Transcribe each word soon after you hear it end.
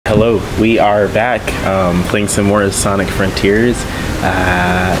Hello, we are back playing some more Sonic Frontiers.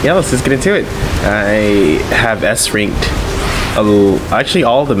 Yeah, let's just get into it. I have S-ranked actually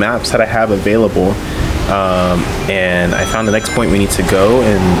all the maps that I have available, and I found the next point we need to go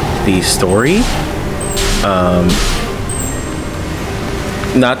in the story.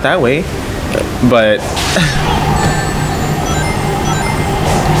 Not that way, but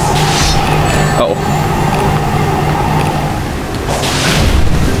oh.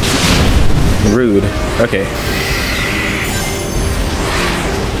 Rude. Okay.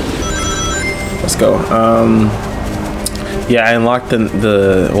 Let's go. Yeah, I unlocked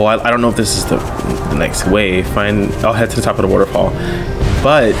the well, I don't know if this is the next way. I'll head to the top of the waterfall.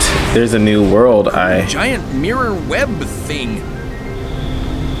 But there's a new world. Giant mirror web thing.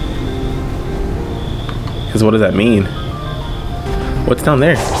 Because what does that mean? What's down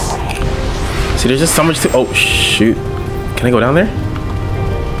there? See, there's just so much to. Oh shoot! Can I go down there?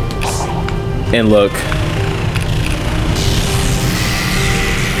 And look.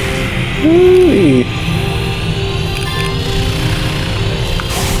 Whee.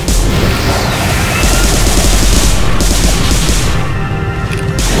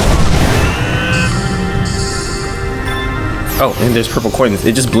 Oh, and there's purple coins.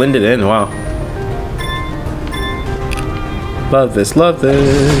 It just blended in. Wow. Love this. Love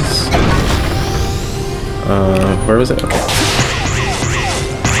this. Where was it? Okay.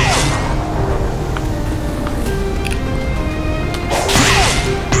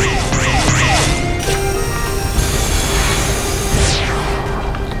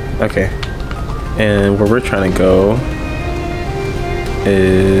 Okay, and where we're trying to go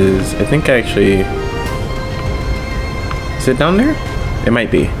is, I think is it down there? It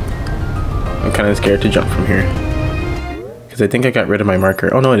might be. I'm kind of scared to jump from here because I think I got rid of my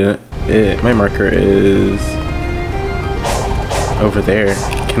marker. Oh no, I didn't. My marker is over there.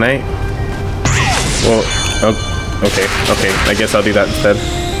 Can I? Well, oh, okay. I guess I'll do that instead.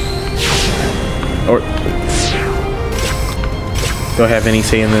 Or do I have any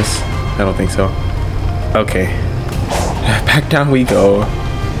say in this? I don't think so. Okay. Back down we go.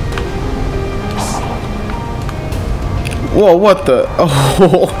 Whoa, what the?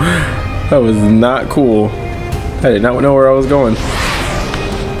 Oh, that was not cool. I did not know where I was going.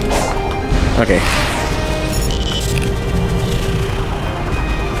 Okay.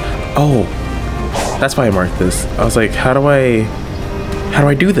 Oh, that's why I marked this. I was like, how do I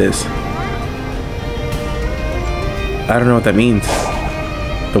do this? I don't know what that means.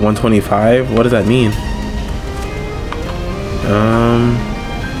 The 125? What does that mean?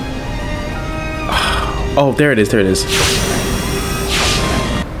 Oh, there it is. There it is.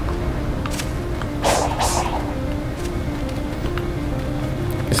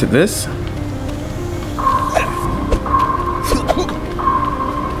 Is it this?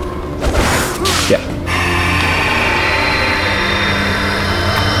 Yeah.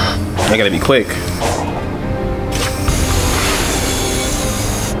 I gotta be quick.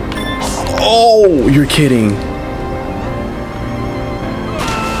 Oh, you're kidding.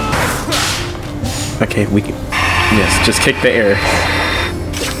 Okay, we can. Yes, just kick the air.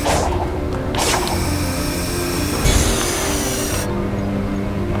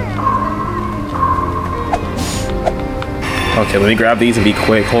 Okay, let me grab these and be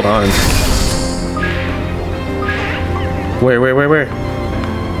quick. Hold on. Where?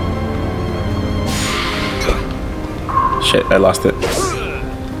 Shit, I lost it.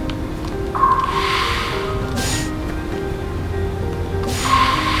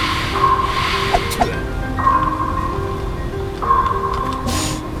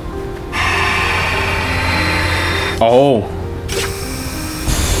 Oh.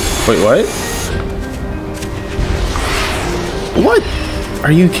 Wait, what? What?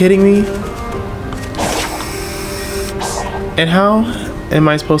 Are you kidding me? And how am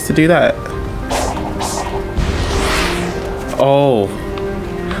I supposed to do that? Oh.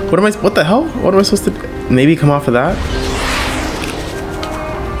 What the hell? What am I supposed to do? Maybe come off of that?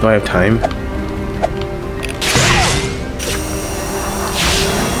 Do I have time?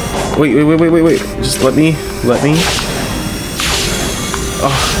 Wait. Just let me.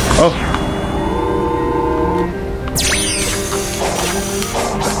 Oh.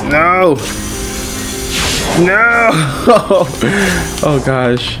 No. Oh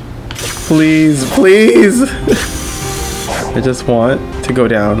gosh. Please. I just want to go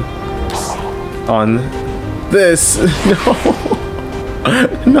down on this.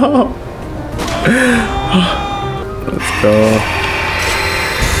 No. Let's go.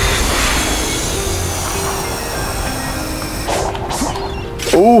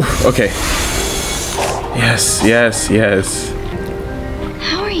 Ooh, okay. Yes.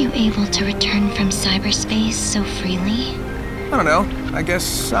 How are you able to return from cyberspace so freely? I don't know. I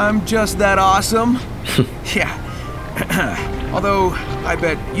guess I'm just that awesome. Yeah. Although, I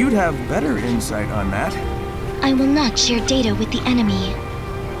bet you'd have better insight on that. I will not share data with the enemy.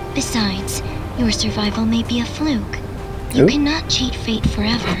 Besides, your survival may be a fluke. You cannot cheat fate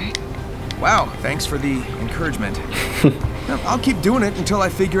forever. Wow, thanks for the encouragement. I'll keep doing it until I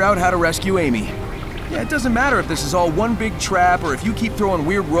figure out how to rescue Amy. Yeah, it doesn't matter if this is all one big trap or if you keep throwing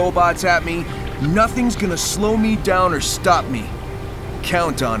weird robots at me. Nothing's gonna slow me down or stop me.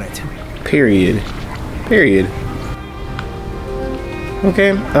 Count on it. Period. Period.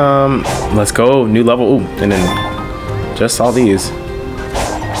 Okay, let's go. New level. Ooh, and then just all these.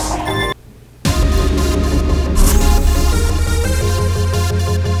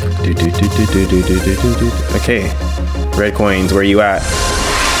 Okay, red coins, where you at?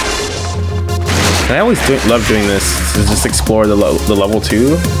 I always love doing this, to just explore the level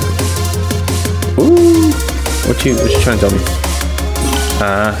 2. Ooh, what you trying to tell me?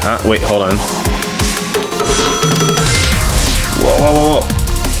 Wait, hold on. Whoa, whoa, whoa, whoa.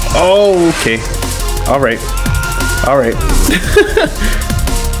 Oh, okay. All right. All right.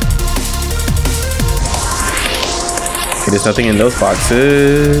 Okay, there's nothing in those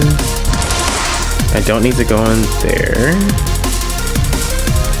boxes. I don't need to go in there.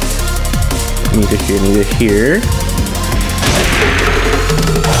 Need to here. No,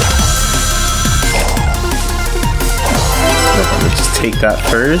 I'm gonna just take that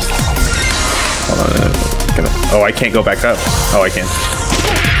first. Hold on. Oh, I can't go back up. Oh, I can.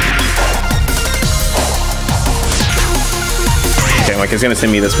 Okay, like it's gonna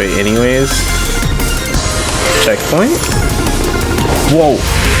send me this way anyways. Checkpoint. Whoa.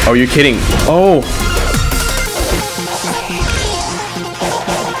 Oh, you're kidding. Oh.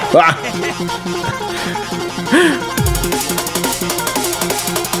 Ah.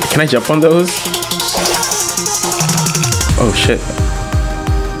 Can I jump on those? Oh shit.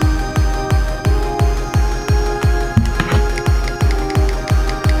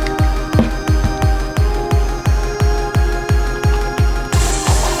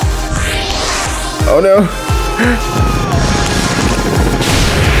 Oh no.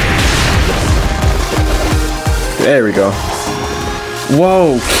 There we go.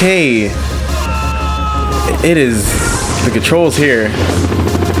 Whoa, okay. It is the controls here.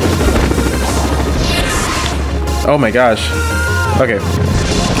 Oh my gosh. Okay.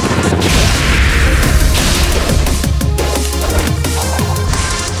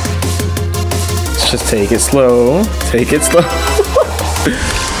 Let's just take it slow. Take it slow.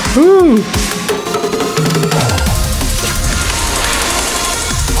 Woo.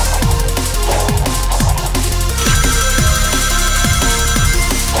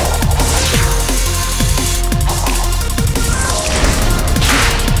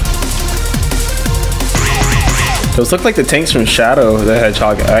 Those look like the tanks from Shadow the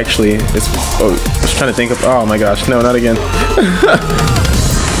Hedgehog, actually. It's, oh, I was trying to think of, oh my gosh, no, not again.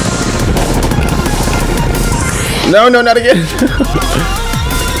 No, no, not again.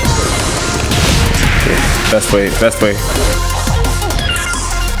 Okay, best way, best way.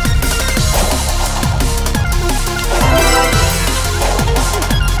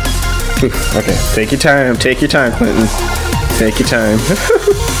 Whew, okay, take your time, Clinton. Take your time.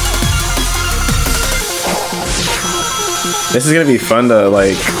 This is gonna be fun to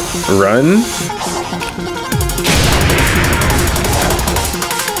like run.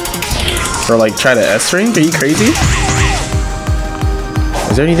 Or like try to S-ring? Are you crazy?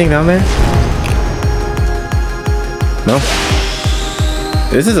 Is there anything down there? No.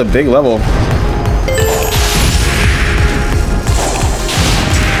 This is a big level.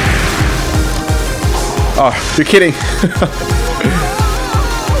 Oh, you're kidding.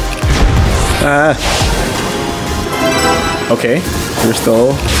 Okay, we're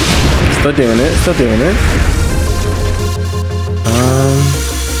still doing it,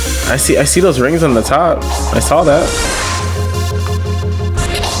 I see those rings on the top. I saw that.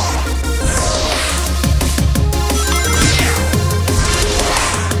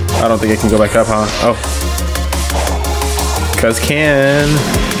 I don't think I can go back up, huh? Oh. 'Cause can.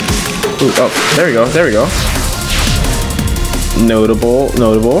 Ooh, oh, there we go, there we go. Notable.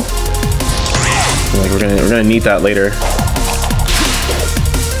 Like we're gonna need that later.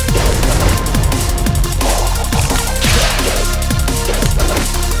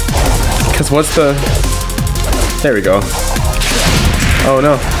 Cause what's the? There we go. Oh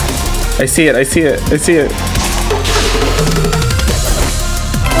no! I see it!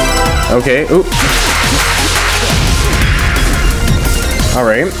 Okay. Oop. All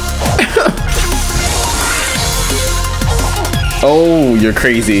right. Oh, you're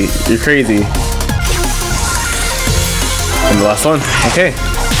crazy. You're crazy. And the last one. Okay.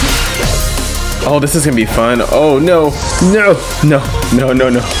 Oh, this is gonna be fun. Oh no, no, no, no, no,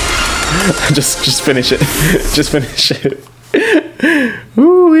 no. just finish it. Just finish it.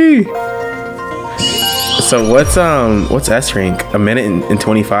 Woo-wee. So what's S rank? A minute and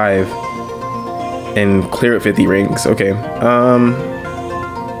 25. And clear at 50 rings. Okay.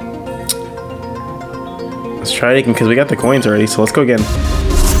 Let's try it again because we got the coins already. So let's go again.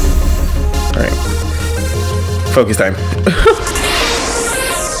 All right. Focus time.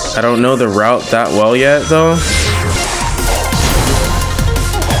 I don't know the route that well yet, though.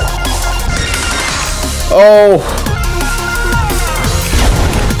 Oh,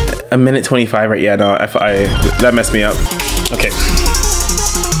 a minute 25, right? Yeah, no, that messed me up. Okay.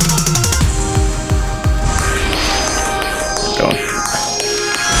 Go.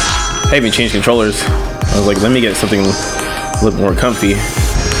 I even changed controllers. I was like, let me get something a little more comfy.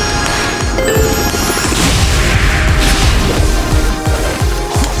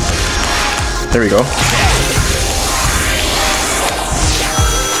 There we go.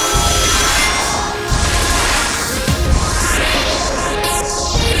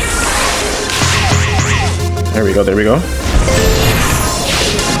 There we go, there we go.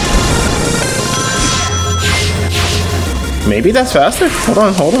 Maybe that's faster. Hold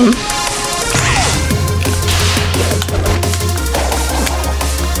on, hold on.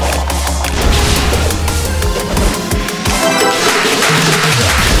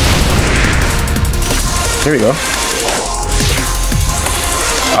 There we go.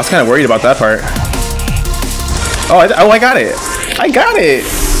 I was kind of worried about that part. Oh, I got it. I got it.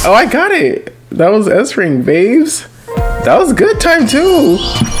 Oh, I got it. That was S-Ring, babes. That was a good time, too.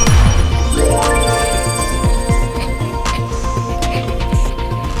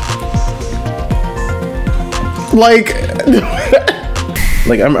 Like,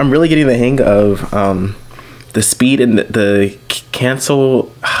 I'm really getting the hang of the speed and the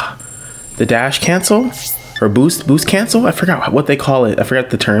cancel. The dash cancel or boost cancel. I forgot what they call it. I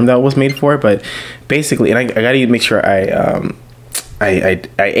forgot the term that was made for it, but basically, and I gotta make sure I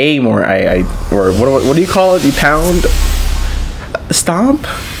aim or or what do you call it? You pound, stomp.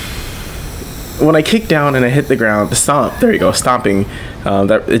 When I kick down and I hit the ground, the stomp. There you go, stomping.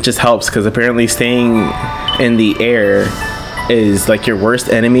 That it just helps because apparently staying in the air is like your worst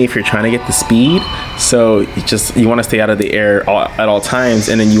enemy if you're trying to get the speed. So you want to stay out of the air at all times,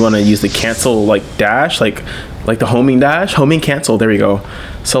 and then you want to use the cancel like dash, like the homing dash, homing cancel. There we go.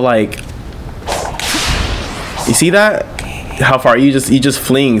 So like, you see that? How far you just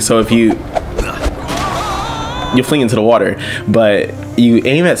fling. So if you fling into the water, but you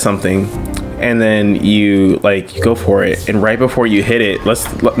aim at something and then you go for it, and right before you hit it, let's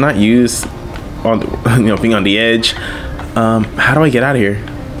not use on being on the edge. How do I get out of here?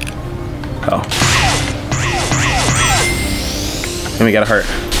 Oh. And we got a heart.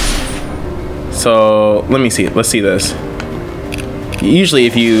 So let me see. Let's see this. Usually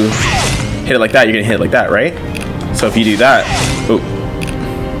if you hit it like that, you're gonna hit it like that, right? So if you do that, oh,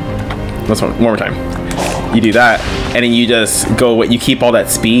 let's one more time. You do that, and then you just go. You keep all that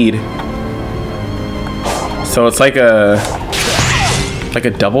speed. So it's like a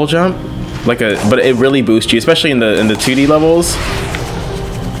double jump. But it really boosts you, especially in the 2D levels.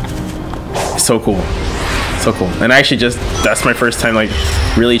 So cool, so cool. And actually, that's my first time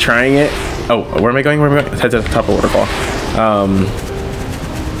really trying it. Oh, where am I going? Head to the top of the waterfall.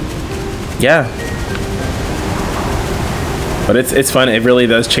 Yeah, but it's fun. It really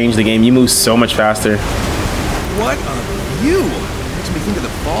does change the game. You move so much faster. What a view! Makes me think of the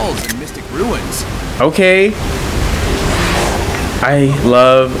falls and Mystic Ruins. Okay. I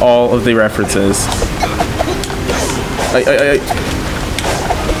love all of the references.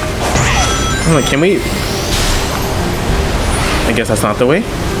 I'm like, can we? I guess that's not the way.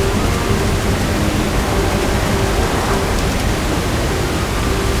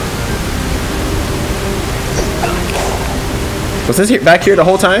 Was this back here the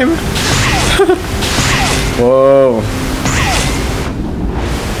whole time? Whoa.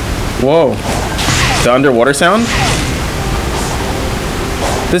 Whoa. The underwater sound?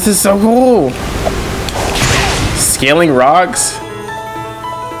 This is so cool. Scaling rocks.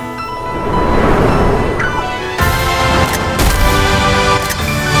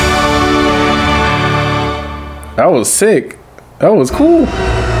 That was sick. That was cool.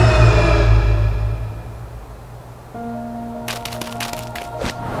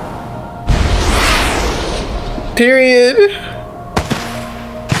 Period.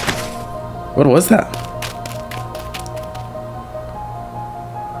 What was that?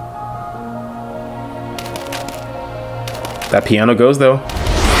 That piano goes though.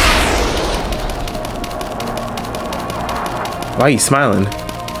 Why are you smiling?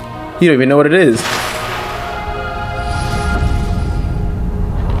 You don't even know what it is.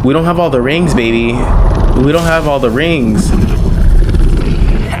 We don't have all the rings, baby. We don't have all the rings.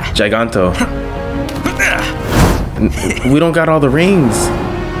 Giganto. We don't got all the rings.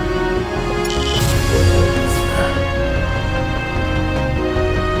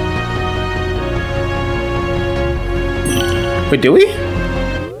 Wait, do we?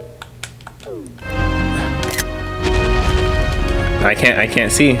 I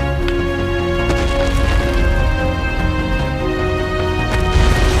can't see.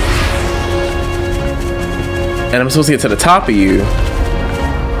 And I'm supposed to get to the top of you.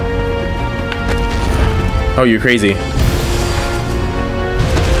 Oh, you're crazy.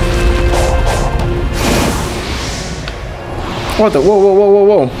 What the? Whoa, whoa, whoa, whoa,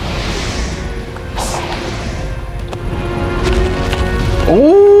 whoa.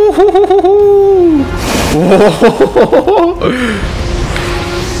 Oh!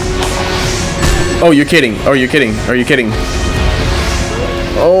 Oh, you're kidding. Oh, you're kidding. Are you kidding?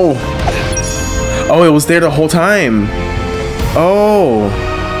 Oh. Oh, it was there the whole time. Oh.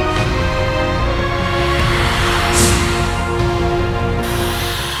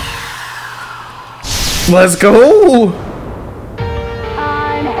 Let's go.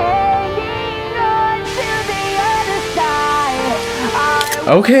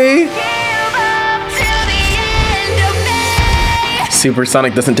 Okay.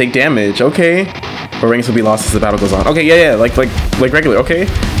 Supersonic doesn't take damage. Okay. But rings will be lost as the battle goes on. Okay, yeah, like regular. Okay.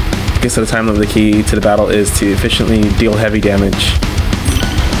 I guess the time limit, the key to the battle is to efficiently deal heavy damage.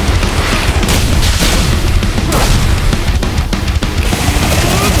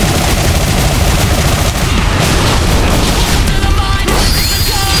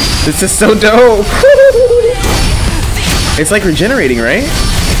 This is so dope. It's like regenerating, right?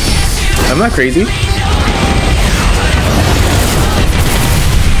 I'm not crazy.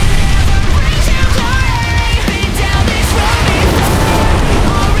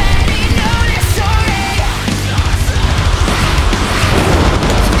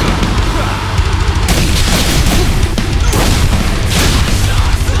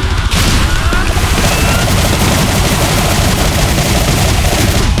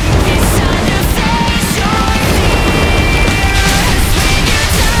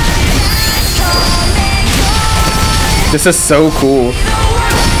 This is so cool.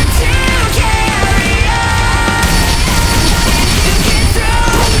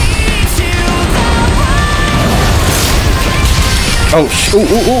 Oh, ooh, ooh,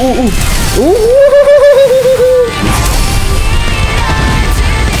 ooh, ooh, ooh.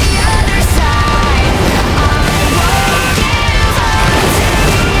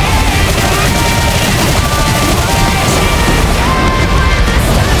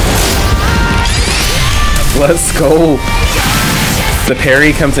 Let's go. The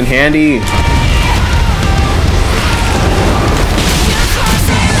parry comes in handy.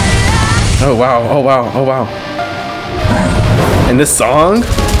 Oh wow, oh wow, oh wow. And this song?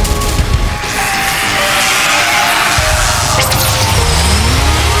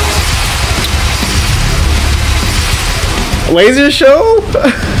 Laser show?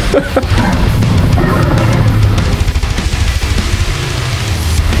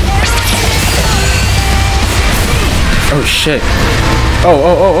 Oh shit. Oh,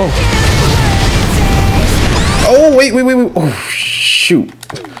 oh, oh, oh. Oh, wait, wait, wait, wait. Oh, shoot.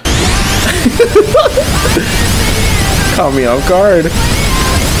 Caught me off guard.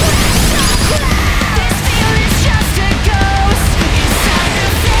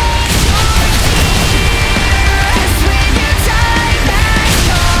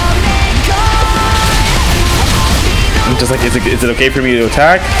 I'm just like, is it okay for me to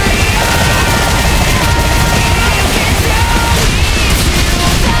attack?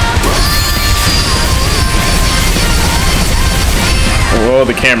 Oh,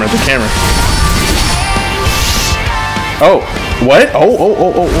 the camera, the camera. Oh, what? Oh, oh,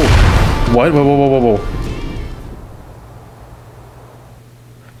 oh, oh, oh. What? Whoa, whoa, whoa, whoa, whoa.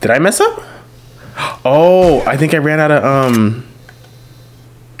 Did I mess up? Oh, I think I ran out of,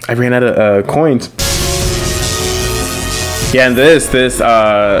 coins. Yeah, and this,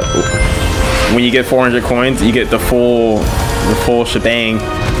 when you get 400 coins, you get the full shebang.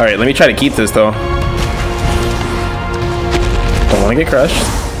 All right, let me try to keep this though. Don't want to get crushed.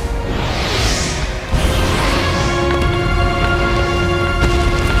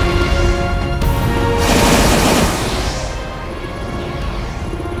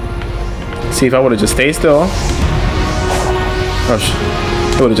 See, if I would have just stayed still. Oh,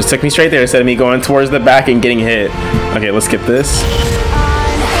 it would have just took me straight there instead of me going towards the back and getting hit. Okay, let's skip this.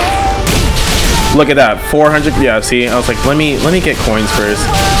 Look at that, 400. Yeah, see, I was like, let me get coins first.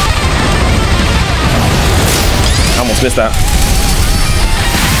 I almost missed that.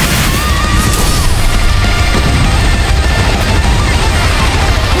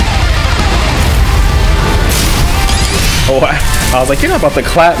 Oh, I was like, you're not about to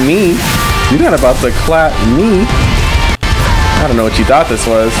clap me. You're not about to clap me. I don't know what you thought this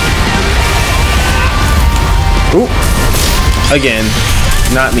was. Ooh. Again,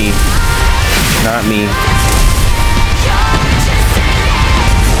 not me. Not me.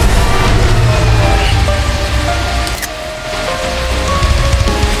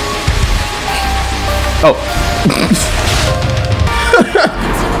 Oh.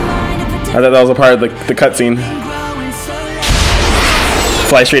 I thought that was a part of the cutscene.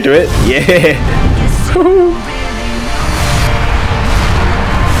 Fly straight to it? Yeah.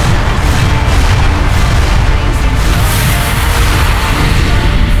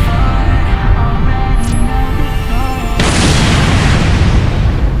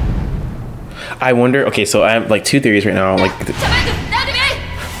 I wonder, okay, so I have like two theories right now. Like,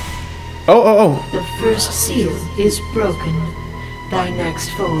 oh. The first seal is broken. Thy next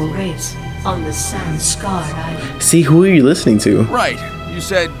foe awaits on the sand-scarred island. See, who are you listening to? Right. You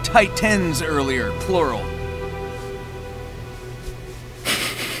said Titans earlier, plural.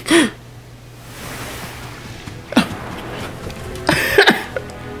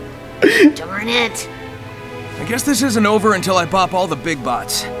 Darn it. I guess this isn't over until I bop all the big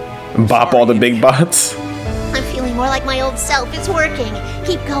bots. Bop all the big bots? I'm feeling more like my old self. It's working.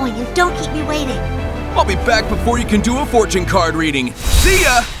 Keep going and don't keep me waiting. I'll be back before you can do a fortune card reading. See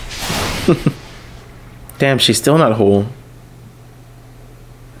ya! Damn, she's still not whole.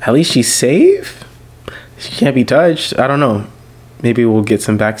 At least she's safe? She can't be touched. I don't know. Maybe we'll get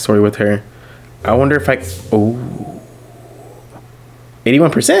some backstory with her. I wonder if I... Oh.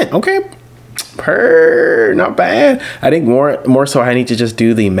 81%. Okay. Not bad. I think more so I need to just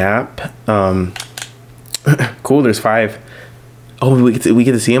do the map. Cool, there's 5. Oh, we get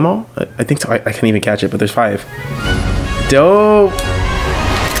to see them all? I think so. I can't even catch it, but there's 5. Dope.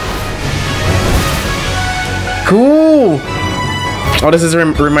 Cool. Oh, this is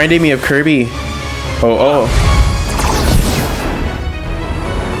reminding me of Kirby. Oh.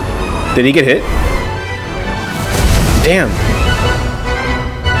 Did he get hit? Damn.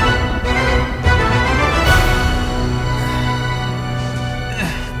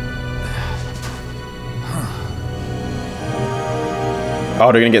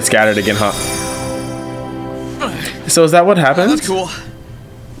 Oh, they're gonna get scattered again, huh? So is that what happens? That's cool.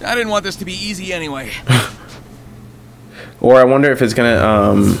 I didn't want this to be easy anyway. Or I wonder if it's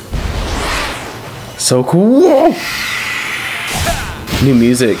gonna, so cool! New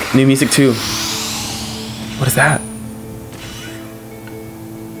music too. What is that?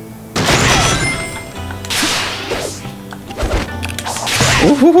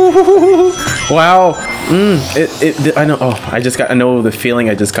 Ooh, wow. I know. Oh, I know the feeling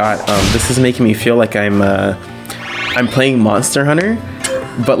I just got. This is making me feel like I'm playing Monster Hunter,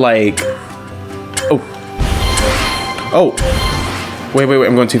 but like, oh, wait,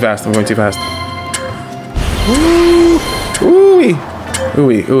 I'm going too fast. Ooh, ooh.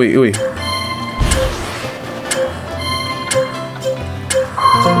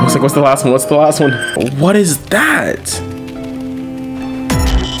 What's the last one? What is that?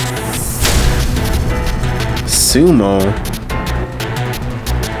 Sumo.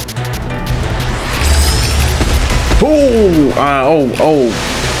 Oh,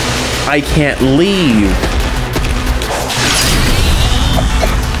 I can't leave.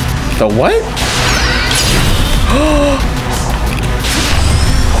 The what?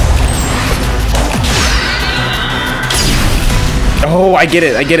 Oh, I get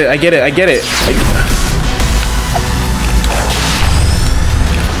it.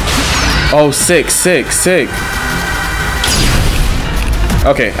 Oh, sick.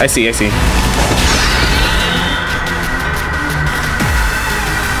 Okay, I see.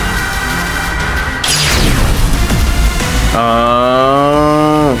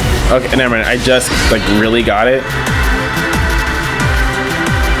 Okay, never mind. I just like really got it.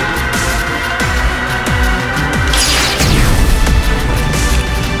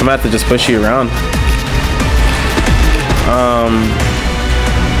 I'm gonna have to just push you around.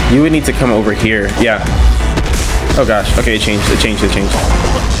 You would need to come over here. Yeah. Oh gosh. Okay, it changed.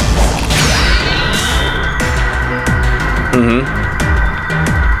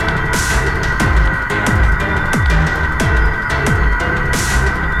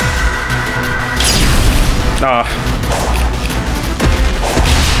 Ah.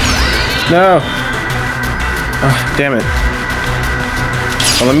 No. Ah, damn it.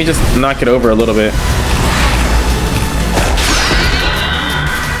 Well, let me just knock it over a little bit.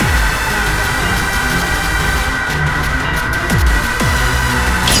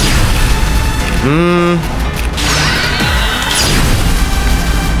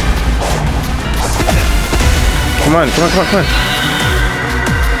 Come on, come on, come on, come on.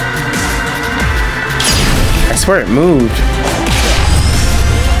 I swear it moved.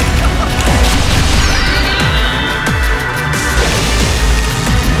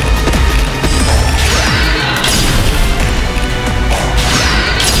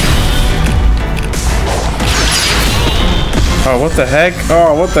 Oh, what the heck?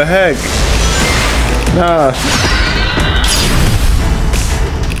 Oh, what the heck? Nah.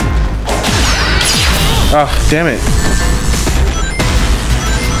 Oh, damn it.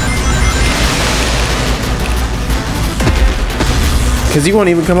 Because you won't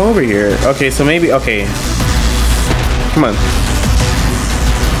even come over here. Okay, so maybe, okay. Come on.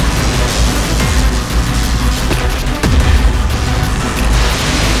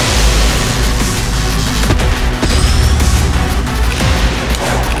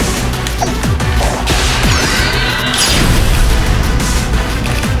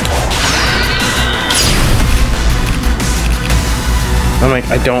 I'm like,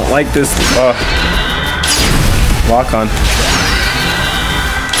 I don't like this. Lock on.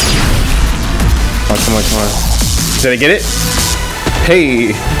 Oh, come on, come on. Did I get it?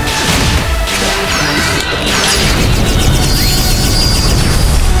 Hey.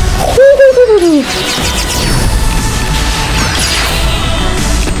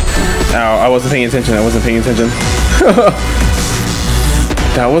 Ow, I wasn't paying attention. I wasn't paying attention.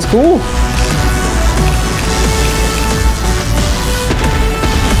 That was cool.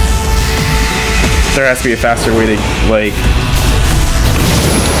 There has to be a faster way to, like...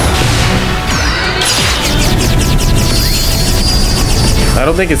 I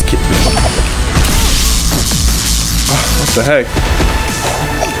don't think it's... Oh, what the heck?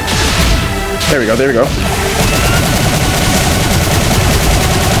 There we go, there we go.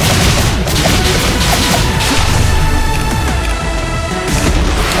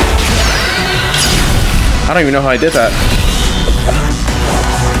 I don't even know how I did that.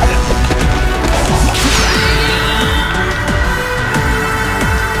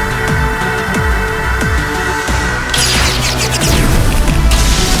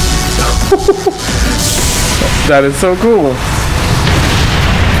 That is so cool.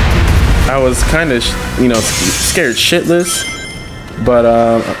 I was kind of, you know, scared shitless, but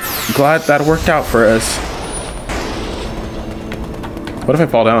glad that worked out for us. What if I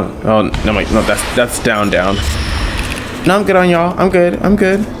fall down? Oh no, wait, no, that's down. No, I'm good on y'all. I'm good. I'm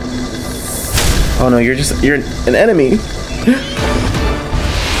good. Oh no, you're an enemy.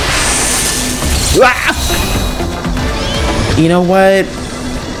 Ah! You know what?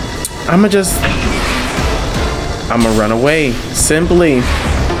 I'ma run away. Simply.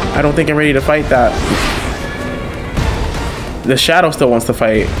 I don't think I'm ready to fight that. The shadow still wants to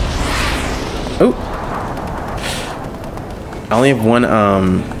fight. Oh. I only have one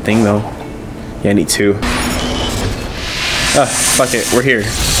thing though. Yeah, I need two. Fuck it. We're here.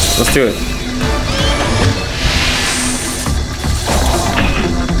 Let's do it.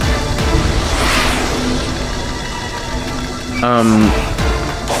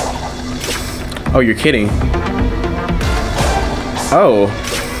 Oh, you're kidding. Oh.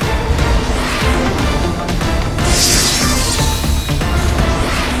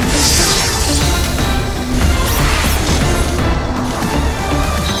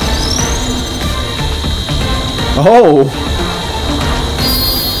 Oh.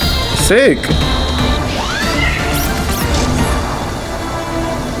 Sick.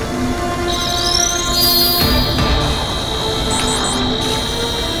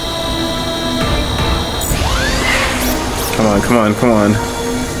 Come on, come on, come on.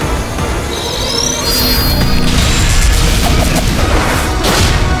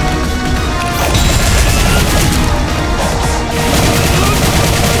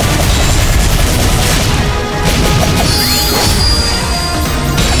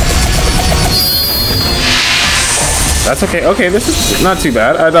 That's okay. Okay, this is not too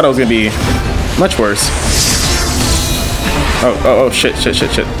bad. I thought it was gonna be much worse. Oh, shit.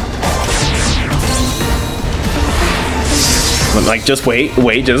 I'm like, just wait,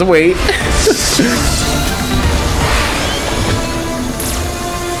 just wait.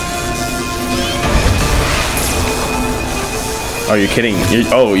 Oh, you're kidding.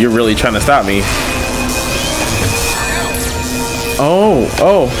 You're really trying to stop me. Oh,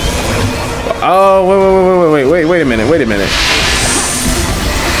 wait a minute.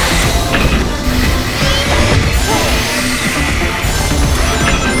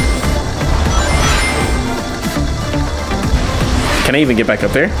 Can I even get back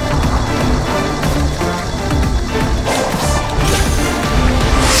up there?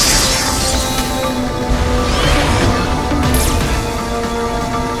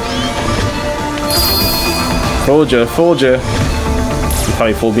 Fooled ya, fooled ya. He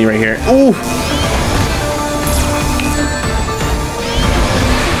probably fooled me right here. Ooh!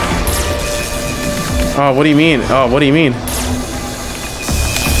 Oh, what do you mean? Oh, what do you mean?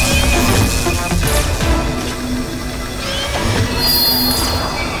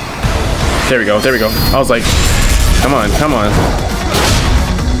 There we go, there we go. I was like, come on, come on.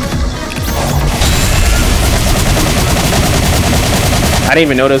 I didn't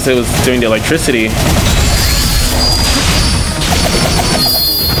even notice it was doing the electricity.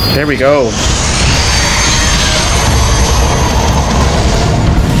 There we go.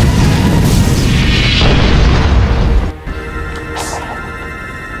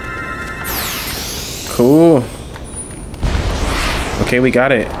 Cool. Okay, we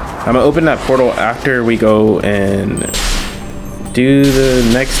got it. I'm gonna open that portal after we go and do the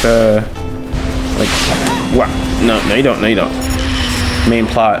next, like, wow. No, no you don't, no you don't. Main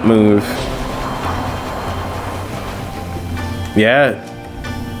plot move. Yeah.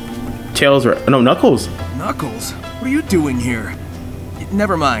 Tails were, no, Knuckles. Knuckles? What are you doing here?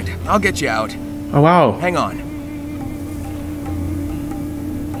 Never mind. I'll get you out. Oh, wow. Hang on.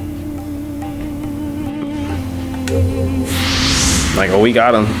 Like, oh, we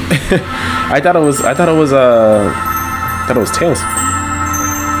got him. I thought it was Tails.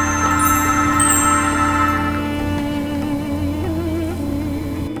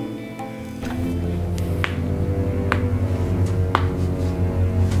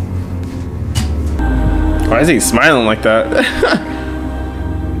 Why is he smiling like that?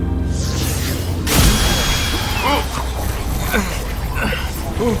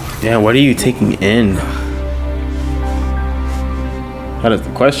 Yeah, what are you taking in? That is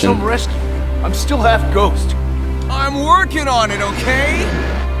the question. Some rescue. I'm still half ghost. I'm working on it, okay?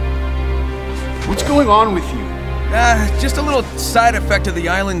 What's going on with you? Just a little side effect of the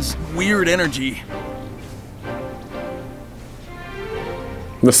island's weird energy.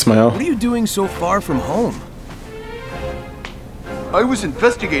 The smile. What are you doing so far from home? I was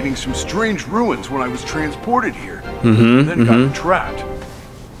investigating some strange ruins when I was transported here. Then got trapped.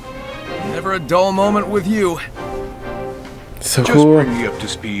 Never a dull moment with you. So Just cool. bring me up to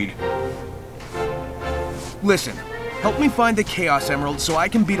speed. Listen, help me find the Chaos Emerald so I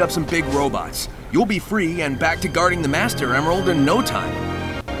can beat up some big robots. You'll be free and back to guarding the Master Emerald in no time.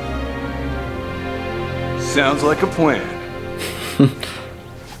 Sounds like a plan.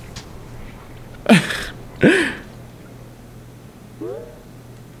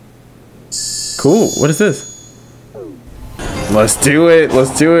 Cool. What is this? Let's do it.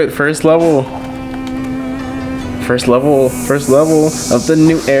 Let's do it. First level. First level of the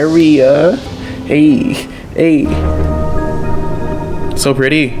new area. Hey, hey. So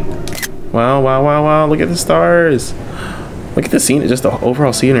pretty. Wow, wow, wow, wow. Look at the stars. Look at the scene, just the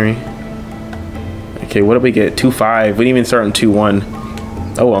overall scenery. Okay, what did we get? 2-5. We didn't even start on 2-1.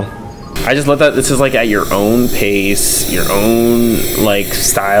 Oh well. I just love that this is like at your own pace, your own like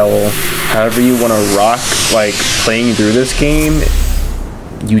style, however you want to rock like playing through this game,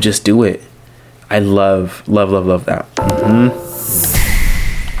 you just do it. I love that.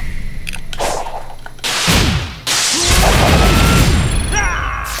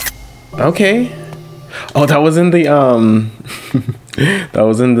 Okay. Oh, that was in the that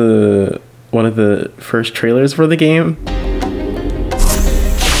was in the one of the first trailers for the game.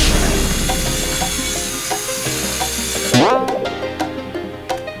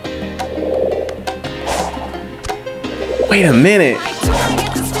 Wait a minute.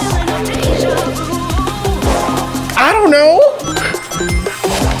 I don't know.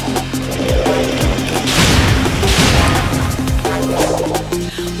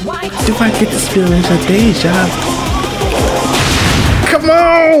 Do I get this feeling of deja? Come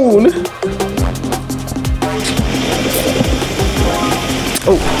on.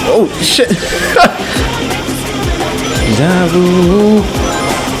 Oh, shit. Deja vu.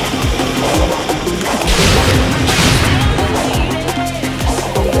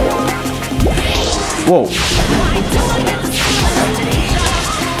 Whoa.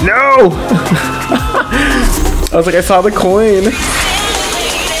 No! I was like, I saw the coin.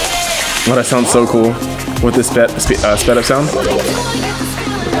 Oh, that sounds so cool. With this sped up sound.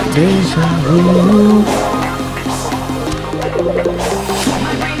 Deja vu.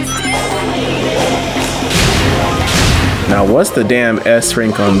 Now, what's the damn S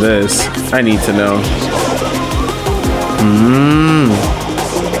rank on this? I need to know.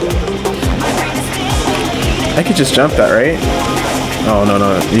 I could just jump that, right? Oh, no,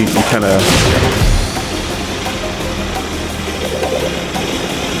 no. You kind of...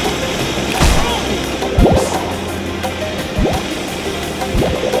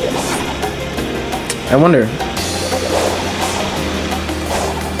 I wonder.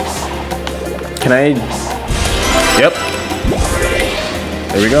 Can I... Yep.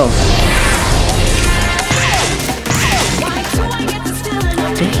 There we go.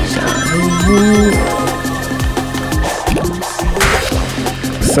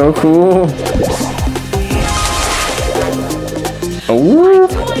 So cool. Oh.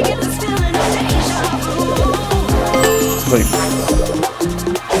 Wait.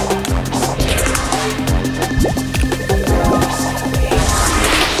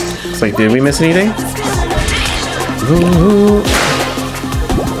 It's like, did we miss anything? Ooh.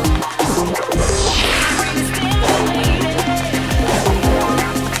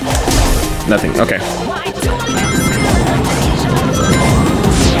 Nothing. Okay.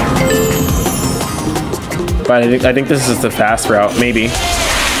 But I think this is the fast route, maybe.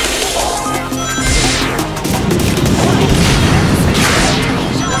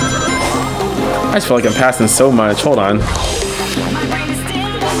 I just feel like I'm passing so much. Hold on.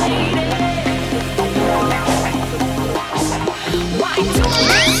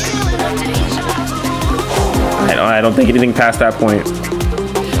 I don't think anything past that point.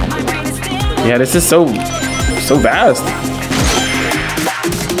 Yeah, this is so vast.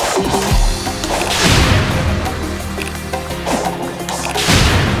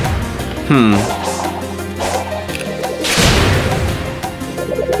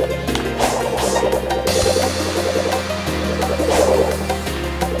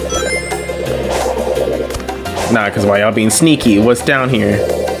 Nah, because why y'all being sneaky? What's down here?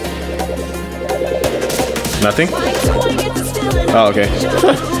 Nothing? Oh, okay.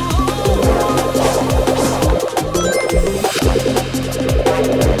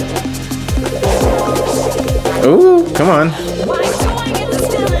 Ooh, come on.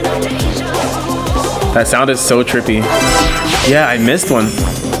 That sounded so trippy. Yeah, I missed one.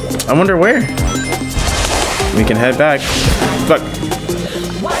 I wonder where. We can head back. Fuck.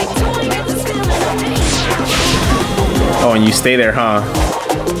 Oh, and you stay there, huh?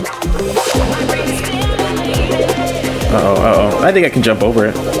 Uh-oh, uh-oh. I think I can jump over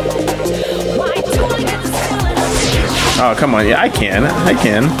it. Oh, come on. Yeah, I can. I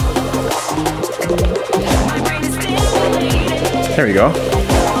can. There we go.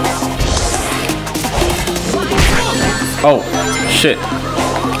 Oh, shit.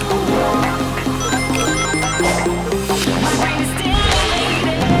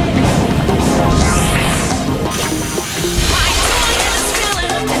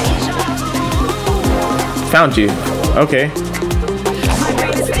 Found you. Okay.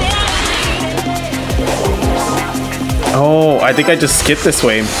 Oh, I think I just skipped this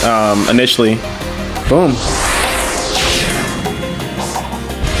way initially. Boom.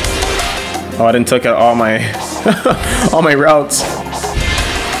 Oh, I didn't take out all my all my routes.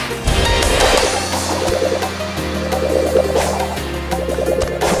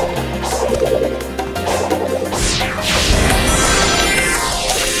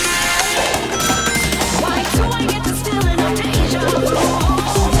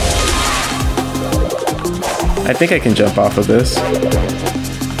 I think I can jump off of this.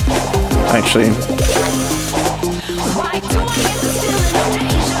 Actually.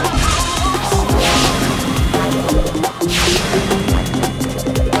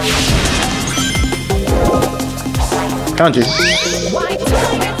 Found you.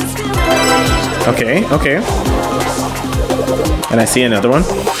 Okay, okay. And I see another one.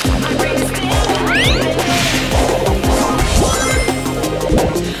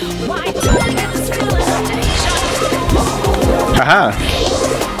 Haha.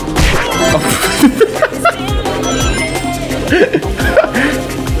 Oh.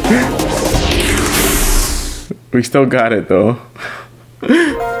 We still got it though.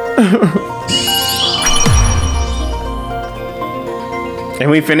 And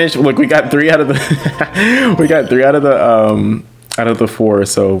we finished. Look, we got 3 out of the we got 3 out of the 4,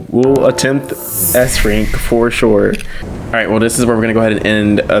 so we'll attempt S rank for sure. All right, well, this is where we're gonna go ahead and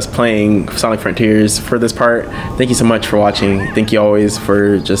end us playing Sonic Frontiers for this part. Thank you so much for watching. Thank you always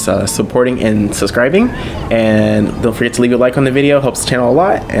for just supporting and subscribing, and don't forget to leave a like on the video. Helps the channel a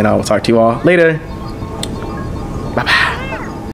lot, and I will talk to you all later.